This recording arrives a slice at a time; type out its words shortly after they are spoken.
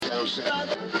This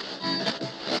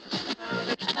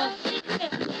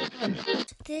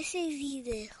is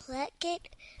the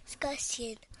Eclectic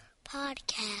Discussion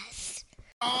Podcast.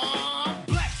 I'm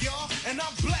black, y'all, and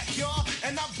I'm black, y'all,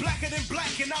 and I'm blacker than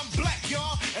black, and I'm black,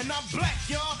 y'all, and I'm black,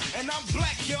 y'all, and I'm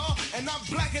black, y'all, and I'm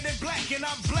blacker than black, and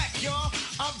I'm black, y'all.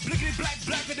 I'm blickety black,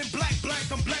 blacker than black, black,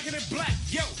 I'm blacker than black,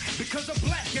 yo, because I'm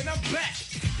black and I'm back.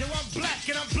 Yo, I'm black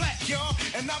and I'm black, y'all,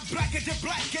 and I'm blacker than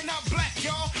black, and I'm black,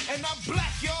 y'all, and I'm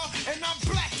black, y'all, and I'm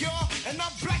black, y'all, and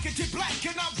I'm blacker than black,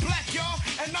 and I'm black, y'all,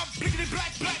 and I'm blickety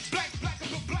black, black, black, black,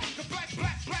 I'm black, black,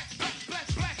 black, black, black, black,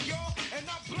 black, y'all, and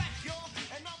I'm black, y'all.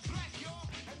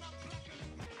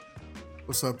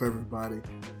 What's up, everybody?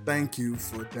 Thank you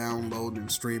for downloading,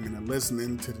 streaming, and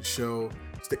listening to the show.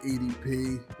 It's the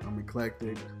EDP. I'm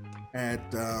Eclectic at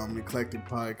Eclectic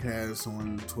Podcast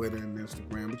on Twitter and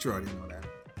Instagram, but you already know that.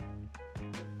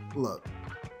 Look,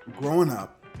 growing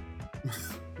up,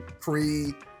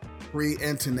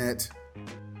 pre-internet,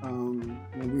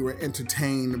 when we were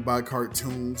entertained by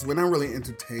cartoons, we're not really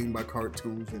entertained by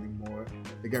cartoons anymore.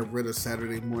 They got rid of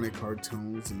Saturday morning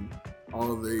cartoons, and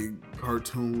all of the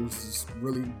cartoons is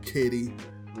really kiddie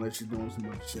unless you're doing some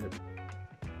other shit.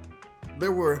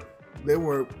 There were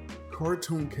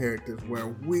cartoon characters where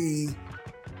we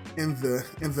in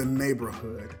the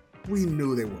neighborhood, we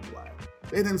knew they were black.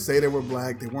 They didn't say they were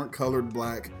black, they weren't colored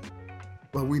black,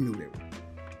 but we knew they were.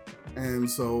 And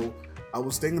so I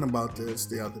was thinking about this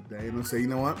the other day, and I said, you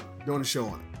know what? Doing a show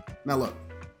on it. Now look,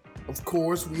 of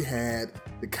course we had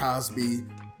the Cosby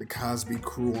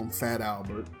crew on Fat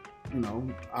Albert. You know,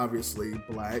 obviously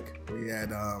black. We had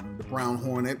the Brown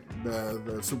Hornet,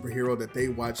 the superhero that they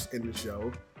watched in the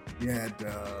show. You had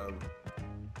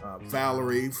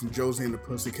Valerie from Josie and the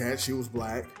Pussycat. She was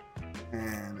black.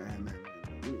 And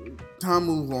time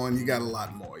move on, you got a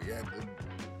lot more. You had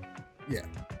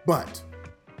but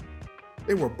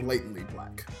they were blatantly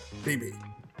black. BB.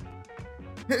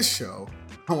 This show,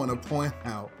 I want to point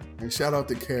out and shout out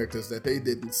the characters that they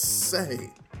didn't say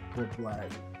were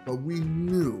black, but we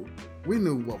knew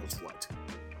what was what.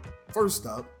 First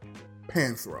up,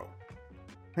 Panthro.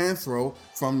 Panthro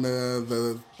from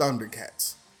the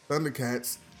Thundercats.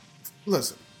 Thundercats,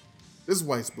 listen, this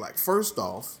white's black. First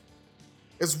off,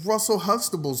 it's Russell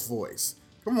Huxtable's voice.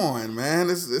 Come on, man.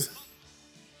 It's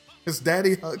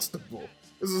Daddy Huxtable.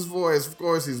 This is his voice. Of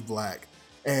course he's black.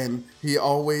 And he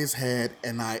always had,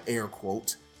 and I air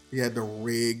quote, he had to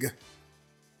rig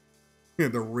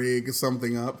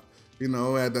something up. You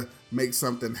know, had to make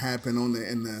something happen on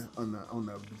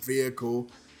the vehicle.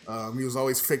 He was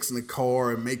always fixing the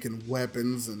car and making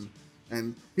weapons, and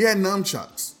he had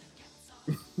nunchucks.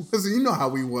 Because you know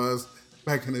how he was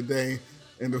back in the day,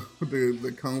 in the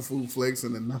kung fu flicks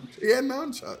and the nunchucks. He had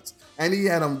nunchucks, and he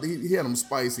had them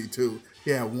spicy too. He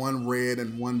had one red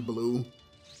and one blue,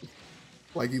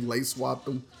 like he lace swapped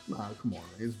them. Nah, come on,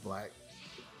 man. He's black.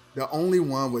 The only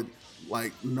one with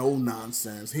like no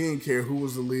nonsense. He didn't care who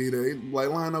was the leader. Like,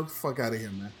 line up the fuck out of here,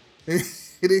 man. He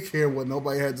didn't care what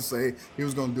nobody had to say. He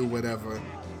was gonna do whatever he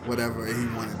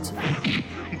wanted to.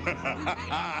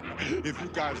 If you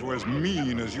guys were as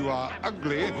mean as you are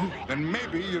ugly, then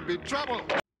maybe you'd be trouble.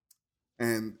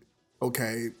 And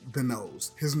okay, the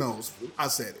nose. His nose. I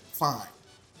said it. Fine.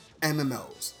 And the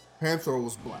nose. Panthro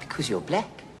was black. Because you're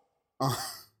black.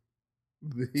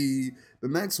 The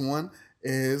next one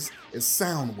is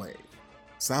Soundwave.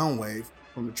 Soundwave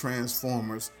from the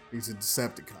Transformers. He's a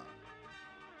Decepticon.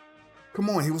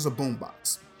 Come on, he was a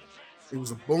boombox. He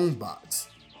was a boombox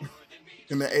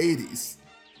in the 80s.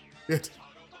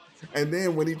 And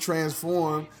then when he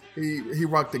transformed, he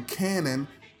rocked a cannon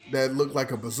that looked like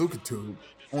a bazooka tube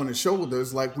on his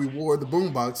shoulders, like we wore the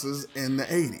boomboxes in the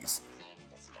 80s.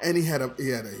 And he had a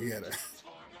Rottweiler.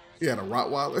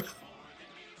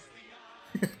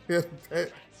 He had a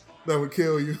pet that would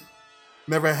kill you.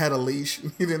 Never had a leash.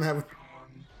 He didn't have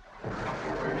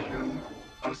Operation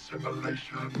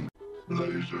Assimilation.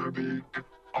 Laser beak.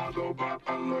 Autobot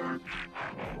alert.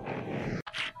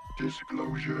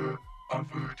 Disclosure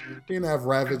averted. He didn't have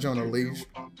Ravage on a leash.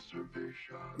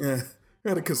 Yeah, he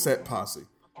had a cassette posse.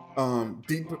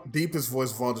 Deepest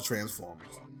voice of all the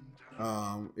Transformers.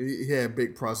 He had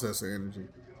big processor energy.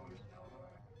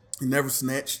 He never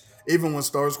snitched. Even when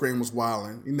Starscream was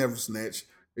wilding, he never snitched.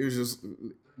 He was just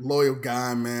loyal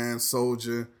guy, man,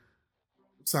 soldier.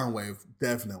 Soundwave,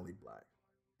 definitely black.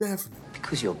 Definitely.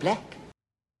 Because you're black.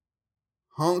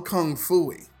 Hong Kong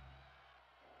Phooey.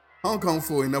 Hong Kong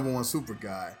Phooey, number one super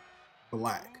guy,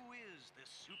 black.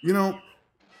 You know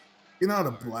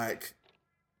the black,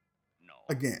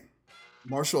 again,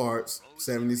 martial arts,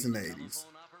 70s and 80s.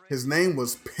 His name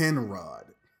was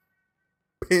Penrod.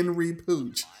 Penry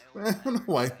Pooch. Man, I don't know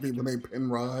white people named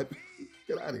Penrod.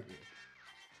 Get out of here.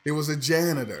 He was a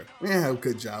janitor. We didn't have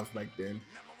good jobs back then.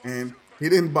 And he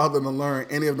didn't bother to learn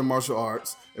any of the martial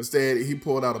arts. Instead, he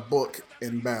pulled out a book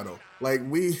in battle. Like,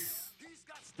 we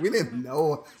didn't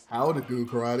know how to do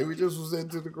karate. We just was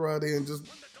into the karate and just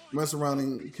mess around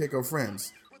and kick our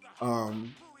friends.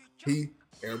 He,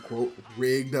 air quote,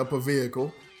 rigged up a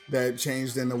vehicle that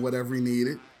changed into whatever he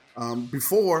needed.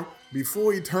 Before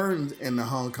he turned into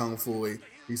Hong Kong Phooey,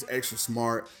 he's extra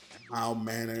smart,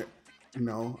 mild-mannered,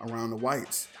 around the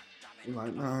whites. He's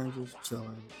like, nah, I'm just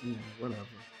chilling, whatever.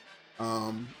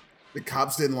 The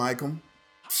cops didn't like him.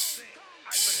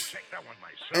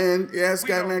 And yeah,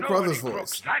 Scatman Crothers'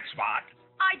 voice. That spot.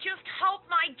 I just hope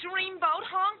my dreamboat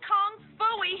Hong Kong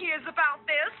Phooey hears about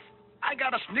this. I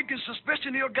got a sneaking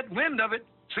suspicion he'll get wind of it.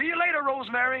 See you later,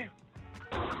 Rosemary.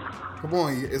 Come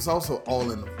on, it's also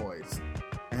all in the voice.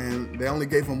 And they only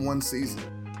gave him one season.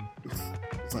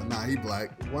 It's like, nah, he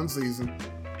black. One season.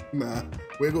 Nah,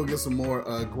 we're gonna get some more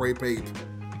Grape Ape.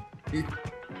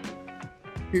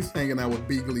 He's hanging out with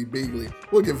Beagly.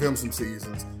 We'll give him some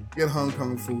seasons. Get Hong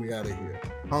Kong Phooey out of here.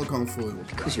 Hong Kong Phooey was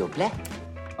because you're black.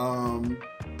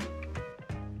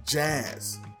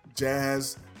 Jazz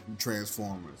from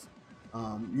Transformers.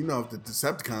 If the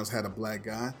Decepticons had a black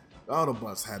guy, the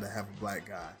Autobots had to have a black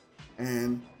guy.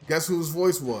 And guess whose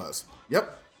voice was?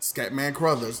 Yep, Scatman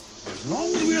Crothers. As long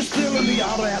as we're still in the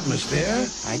outer atmosphere,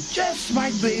 I just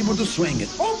might be able to swing it.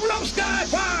 Open up sky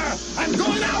fire! I'm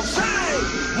going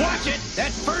outside! Watch it!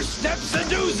 That first step's a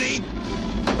doozy!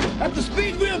 At the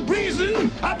speed we're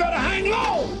breezing, I better hang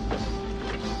low!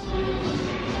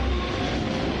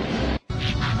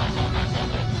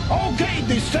 Okay,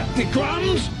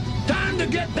 Decepticons, time to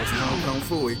get down! Hong Kong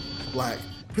Phooey, black.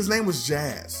 His name was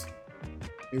Jazz.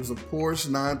 He was a Porsche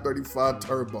 935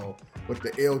 Turbo with the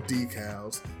L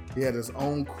decals. He had his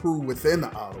own crew within the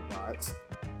Autobots.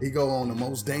 He go on the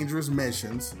most dangerous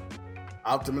missions.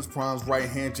 Optimus Prime's right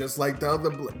hand, just like the other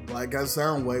black guy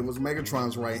Soundwave, was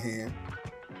Megatron's right hand.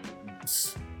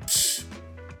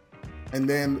 And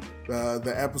then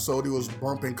the episode he was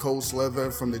bumping Cold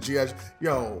Slither from the G.I.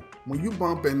 Yo, when you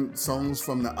bumping songs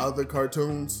from the other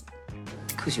cartoons,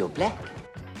 because you're black.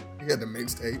 He had the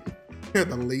mixtape. He had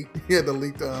the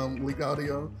leaked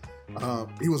audio.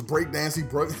 He was breakdancing.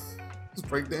 He was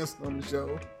breakdancing on the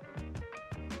show.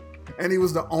 And he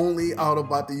was the only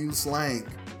Autobot to use slang.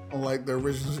 Unlike the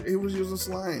original, he was using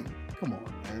slang. Come on,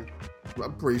 man.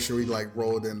 I'm pretty sure he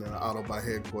rolled in the Autobot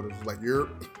headquarters. Was like, you're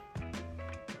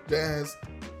Jazz,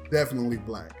 definitely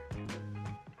black.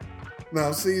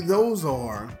 Now, see, those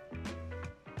are,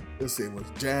 let's see, it was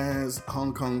Jazz,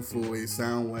 Hong Kong Phooey,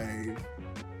 Soundwave,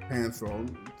 Panthro.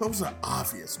 Those are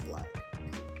obvious black.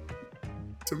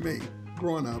 To me,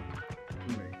 growing up,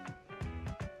 to me.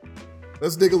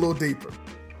 Let's dig a little deeper.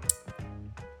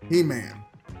 He-Man.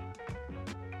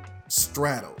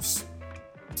 Stratos.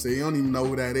 See, you don't even know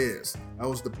who that is. That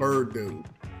was the bird dude.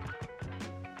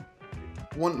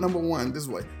 Number one, this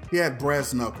way. He had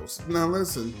brass knuckles. Now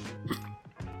listen,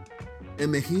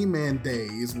 in the He-Man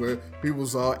days where people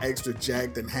was all extra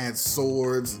jacked and had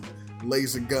swords,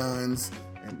 laser guns,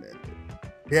 and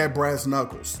he had brass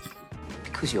knuckles.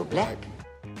 Because you're black.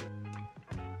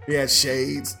 He had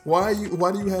shades. Why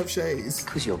do you have shades?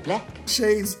 Because you're black.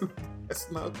 Shades, brass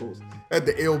knuckles. Had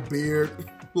the ill beard,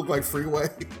 looked like Freeway.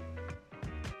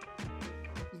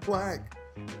 Black.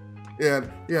 He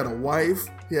had a wife.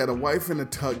 He had a wife in a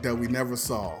tuck that we never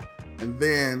saw. And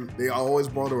then they always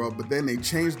brought her up, but then they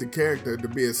changed the character to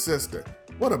be his sister.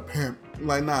 What a pimp.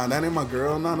 Like, nah, that ain't my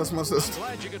girl. Nah, that's my sister.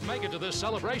 Glad you could make it to this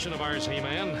celebration of ours,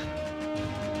 He-Man.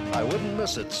 I wouldn't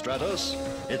miss it, Stratos.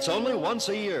 It's only once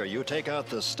a year you take out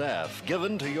the staff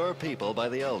given to your people by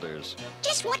the elders.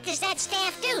 Just what does that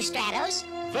staff do, Stratos?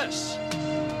 This.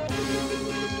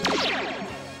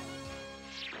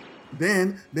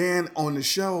 Then on the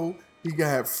show, he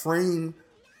got framed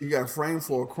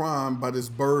for a crime by this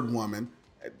bird woman.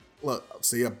 Look,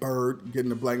 see a bird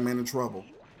getting a black man in trouble.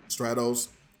 Stratos,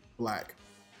 black.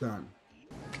 Done.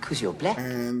 Because you're black.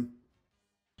 And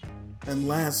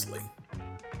lastly,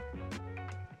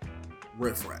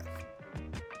 Riff Raff.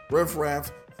 Riff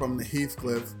Raff from the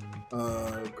Heathcliff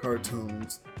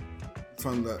cartoons,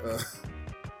 from the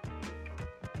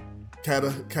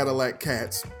Cadillac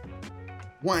Cats.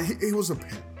 One, he was a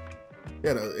pimp. He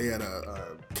had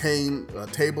a cane, a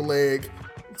table leg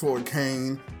for a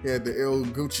cane. He had the ill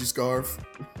Gucci scarf.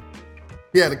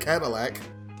 He had a Cadillac.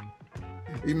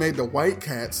 He made the white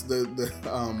cats, the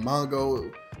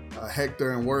Mongo,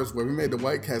 Hector, and Wordsworth. He made the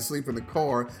white cat sleep in the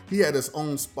car. He had his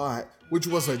own spot, which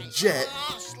was a jet.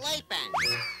 Sleeping.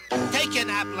 Take your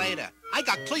nap later. I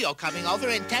got Cleo coming over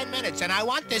in 10 minutes, and I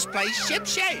want this place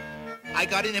ship-shape. I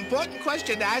got an important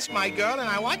question to ask my girl, and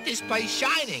I want this place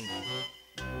shining.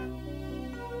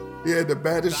 Yeah, the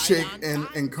baddest chick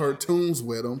in cartoons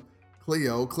with him,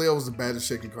 Cleo. Cleo was the baddest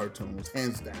chick in cartoons,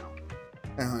 hands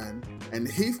down. And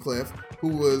Heathcliff, who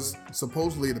was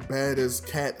supposedly the baddest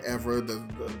cat ever, the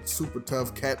super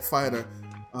tough cat fighter.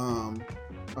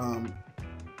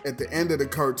 At the end of the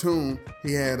cartoon,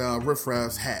 he had Riff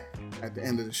Raff's hat at the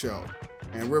end of the show.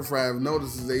 And Riff Raff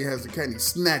notices that he has the cat and he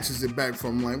snatches it back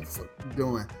from him, like, what the fuck you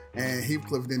doing? And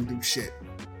Heathcliff didn't do shit.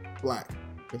 Black.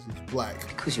 Because he's black.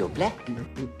 Because you're black?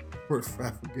 Riff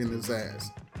Raff getting his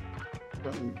ass.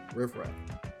 Riff Raff.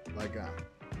 Like guy.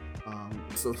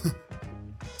 So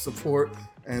support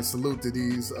and salute to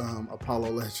these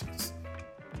Apollo legends.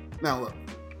 Now look.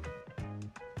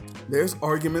 There's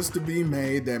arguments to be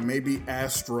made that maybe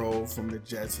Astro from the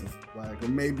Jetsons is black, or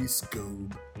maybe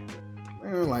Scoob.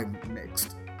 They're like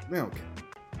mixed. They don't care.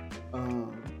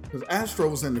 Because Astro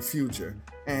was in the future,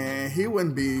 and he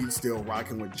wouldn't be still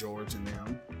rocking with George and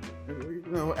them. You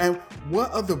know, and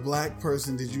what other black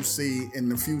person did you see in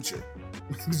the future?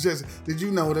 Did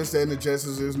you notice that in the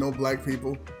Jetsons there's no black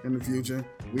people in the future?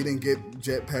 We didn't get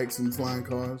jetpacks and flying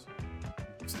cars.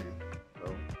 I'm saying,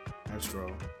 so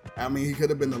Astro. I mean, he could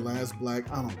have been the last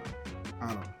black. I don't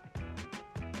know.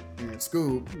 And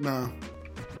Scoob, no.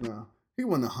 He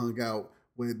wouldn't have hung out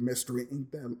with Mystery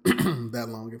Inc. that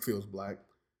long if he was black.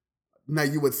 Now,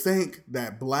 you would think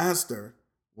that Blaster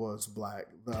was black,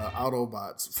 the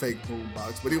Autobots fake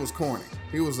boombox, but he was corny.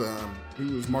 He was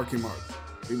Marky Mark.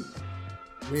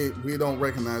 We don't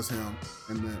recognize him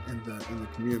in the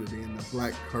community, in the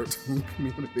black cartoon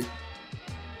community.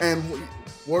 And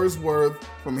Wordsworth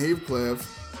from Heathcliff,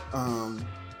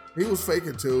 he was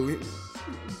faking too.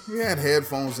 He had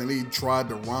headphones and he tried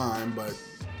to rhyme, but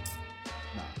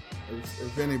nah.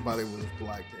 If anybody was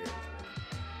black, there.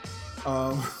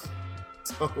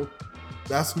 So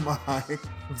that's my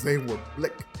they were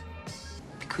blick.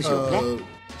 Because you're black.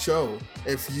 Cho,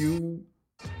 if you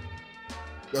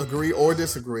agree or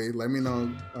disagree, let me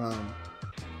know.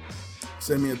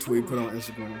 Send me a tweet, put it on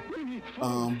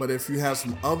Instagram. But if you have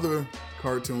some other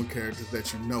cartoon characters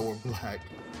that you know are black,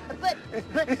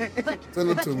 send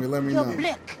them to me. Let me know.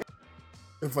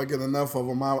 If I get enough of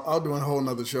them, I'll do a whole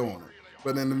nother show on it.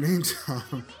 But in the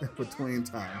meantime, in between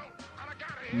time,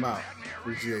 I'm out.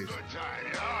 Appreciate it.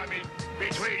 I mean,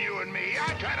 between you and me,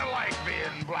 I kind of like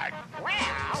being black.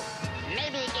 Well,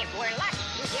 maybe if we're lucky,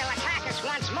 he'll attack us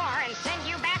once more and send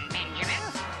you back, Benjamin.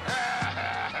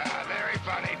 Very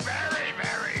funny. Very,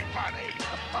 very funny.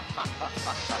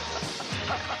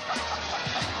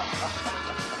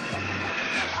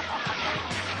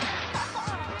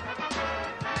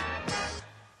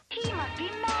 He must be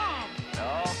mad.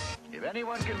 No, if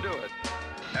anyone can do it.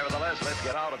 Nevertheless, let's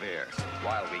get out of here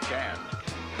while we can.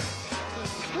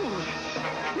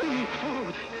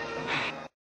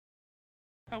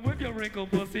 And with your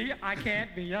wrinkled pussy, I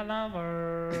can't be a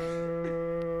lover.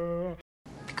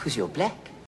 Because you're black.